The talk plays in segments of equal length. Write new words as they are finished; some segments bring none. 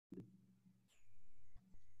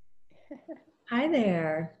Hi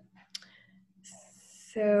there.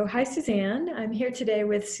 So, hi, Suzanne. I'm here today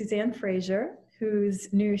with Suzanne Frazier,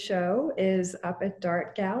 whose new show is up at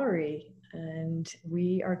Dart Gallery. And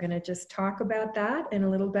we are going to just talk about that and a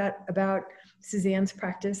little bit about Suzanne's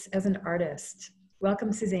practice as an artist.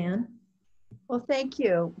 Welcome, Suzanne. Well, thank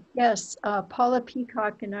you. Yes, Paula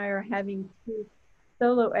Peacock and I are having two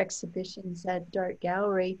solo exhibitions at Dart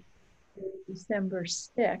Gallery December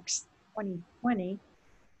 6th, 2020.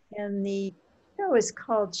 And the show is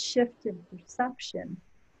called Shift in Perception.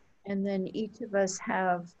 And then each of us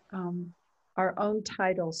have our own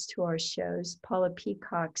titles to our shows. Paula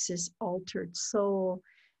Peacock's is Altered Soul.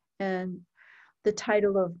 And the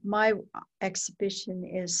title of my exhibition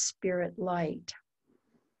is Spirit Light.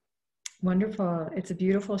 Wonderful. It's a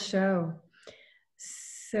beautiful show.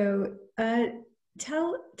 So,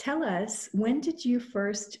 tell us, when did you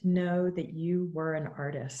first know that you were an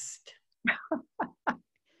artist?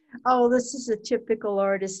 Oh, this is a typical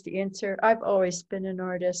artist answer. I've always been an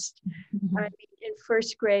artist. I mean, in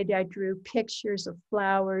first grade, I drew pictures of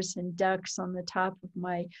flowers and ducks on the top of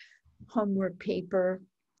my homework paper.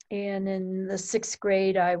 And in the sixth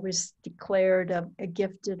grade, I was declared a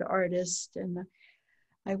gifted artist. And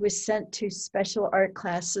I was sent to special art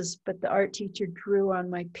classes, but the art teacher drew on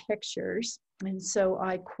my pictures. And so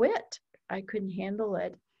I quit. I couldn't handle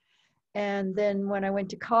it. And then when I went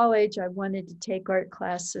to college, I wanted to take art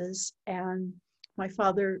classes, and my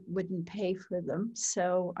father wouldn't pay for them.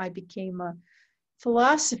 So I became a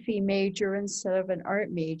philosophy major instead of an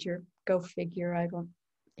art major. Go figure.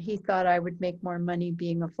 He thought I would make more money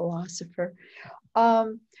being a philosopher.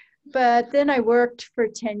 But then I worked for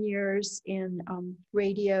 10 years in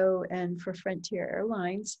radio and for Frontier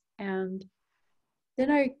Airlines. And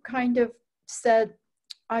then I kind of said,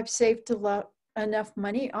 I've saved enough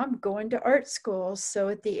money, I'm going to art school. So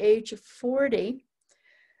at the age of 40,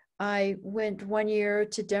 I went 1 year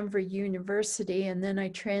to Denver University, and then I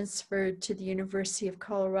transferred to the University of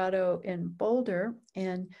Colorado in Boulder.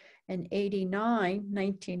 And in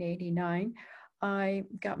 1989, I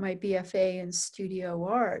got my BFA in studio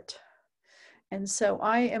art. And so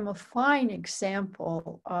I am a fine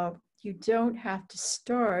example of you don't have to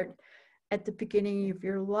start at the beginning of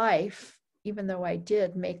your life, even though I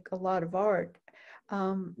did make a lot of art,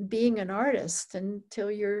 being an artist until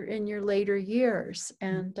you're in your later years.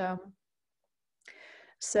 And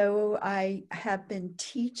so I have been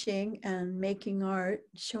teaching and making art,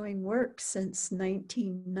 showing work since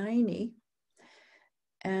 1990.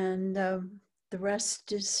 And the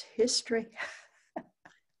rest is history.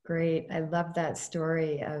 Great. I love that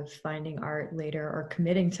story of finding art later or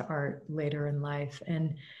committing to art later in life.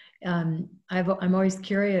 And I'm always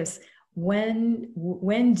curious, when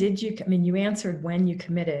did you, I mean, you answered when you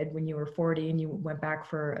committed, when you were 40 and you went back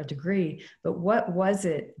for a degree, but what was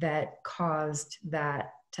it that caused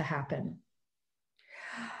that to happen?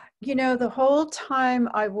 You know, the whole time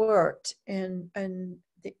I worked in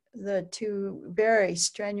the two very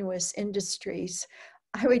strenuous industries,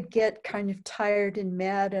 I would get kind of tired and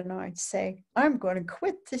mad, and I'd say, I'm going to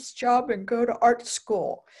quit this job and go to art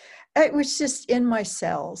school. It was just in my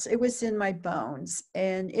cells. It was in my bones.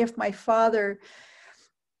 And if my father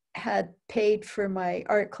had paid for my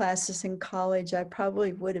art classes in college, I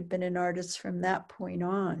probably would have been an artist from that point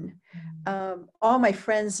on. All my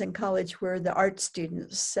friends in college were the art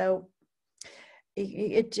students. So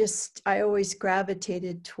I always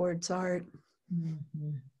gravitated towards art.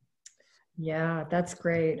 Mm-hmm. Yeah, that's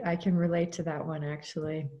great. I can relate to that one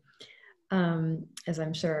actually, as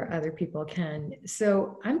I'm sure other people can.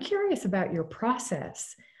 So I'm curious about your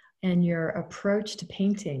process and your approach to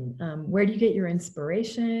painting. Where do you get your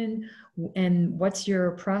inspiration, and what's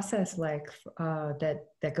your process like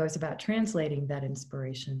that goes about translating that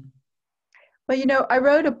inspiration? Well, you know, I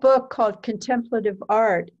wrote a book called Contemplative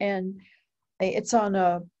Art, and it's on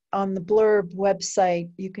the Blurb website.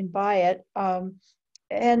 You can buy it.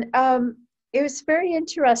 It was very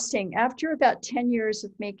interesting. After about 10 years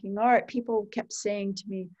of making art, people kept saying to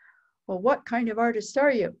me, well, what kind of artist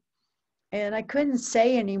are you? And I couldn't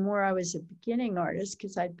say anymore I was a beginning artist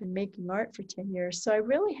because I'd been making art for 10 years. So I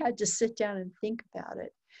really had to sit down and think about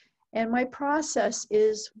it. And my process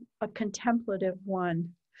is a contemplative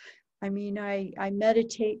one. I mean, I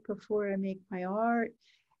meditate before I make my art,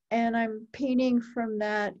 and I'm painting from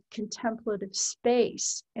that contemplative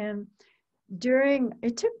space. And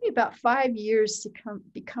it took me about 5 years to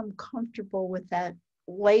become comfortable with that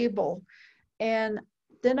label. And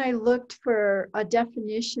then I looked for a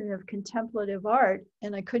definition of contemplative art,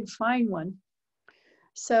 and I couldn't find one.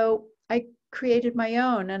 So I created my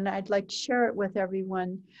own, and I'd like to share it with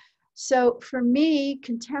everyone. So for me,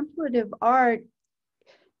 contemplative art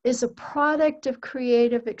is a product of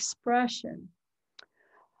creative expression,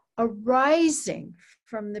 arising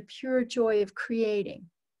from the pure joy of creating,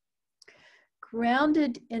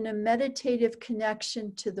 grounded in a meditative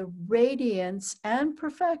connection to the radiance and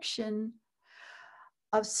perfection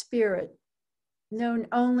of spirit, known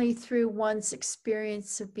only through one's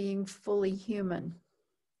experience of being fully human.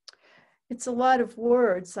 It's a lot of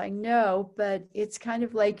words, I know, but it's kind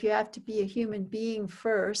of like you have to be a human being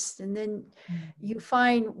first, and then you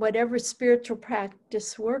find whatever spiritual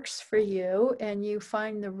practice works for you, and you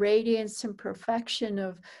find the radiance and perfection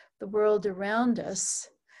of the world around us.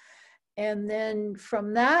 And then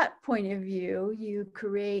from that point of view, you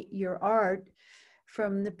create your art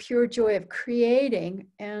from the pure joy of creating.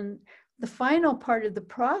 And the final part of the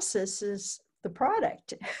process is the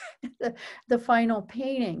product, the final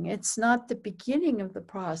painting. It's not the beginning of the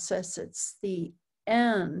process, it's the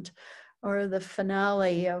end or the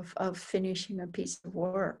finale of finishing a piece of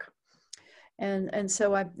work. And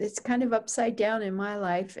so it's kind of upside down in my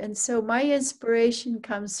life. And so my inspiration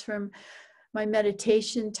comes from my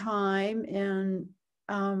meditation time, and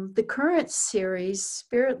the current series,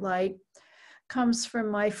 Spirit Light, comes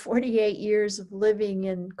from my 48 years of living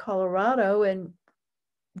in Colorado and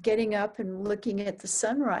getting up and looking at the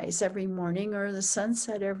sunrise every morning or the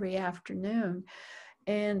sunset every afternoon.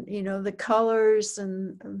 And, you know, the colors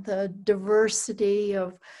and the diversity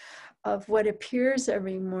of what appears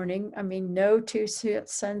every morning. I mean, no two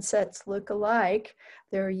sunsets look alike.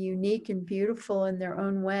 They're unique and beautiful in their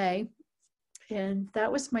own way. And that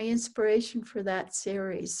was my inspiration for that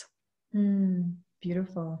series.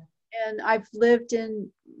 Beautiful. And I've lived in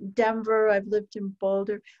Denver, I've lived in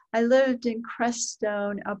Boulder, I lived in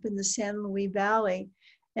Crestone up in the San Luis Valley.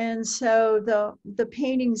 And so the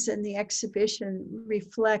paintings in the exhibition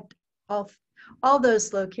reflect all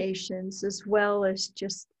those locations, as well as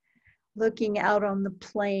just looking out on the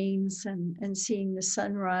plains and seeing the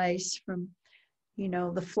sunrise from, you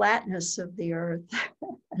know, the flatness of the earth.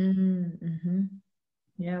 Mm-hmm.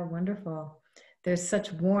 Yeah, wonderful. There's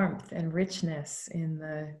such warmth and richness in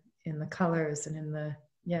the colors and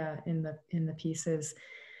in the pieces.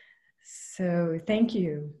 So thank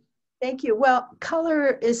you. Thank you. Well,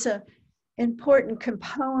 color is an important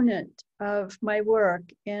component of my work,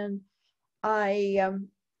 and I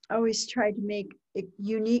always try to make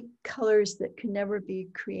unique colors that can never be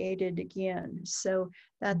created again. So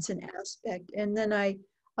that's an aspect. And then I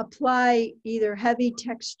apply either heavy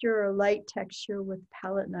texture or light texture with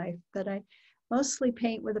palette knife, but I mostly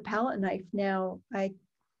paint with a palette knife now. I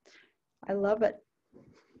love it.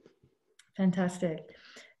 Fantastic.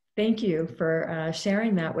 Thank you for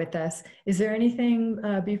sharing that with us. Is there anything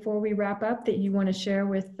before we wrap up that you want to share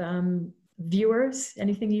with viewers?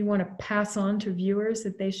 Anything you want to pass on to viewers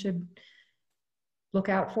that they should look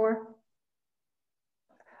out for?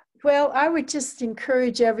 Well, I would just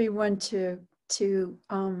encourage everyone to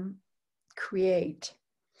create.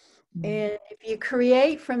 And if you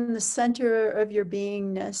create from the center of your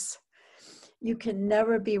beingness, you can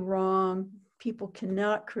never be wrong. People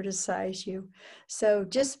cannot criticize you. So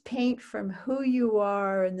just paint from who you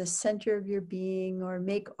are in the center of your being, or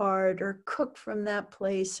make art, or cook from that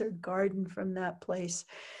place, or garden from that place.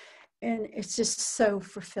 And it's just so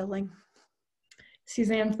fulfilling.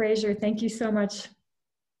 Suzanne Frazier, thank you so much.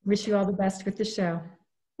 Wish you all the best with the show.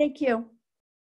 Thank you.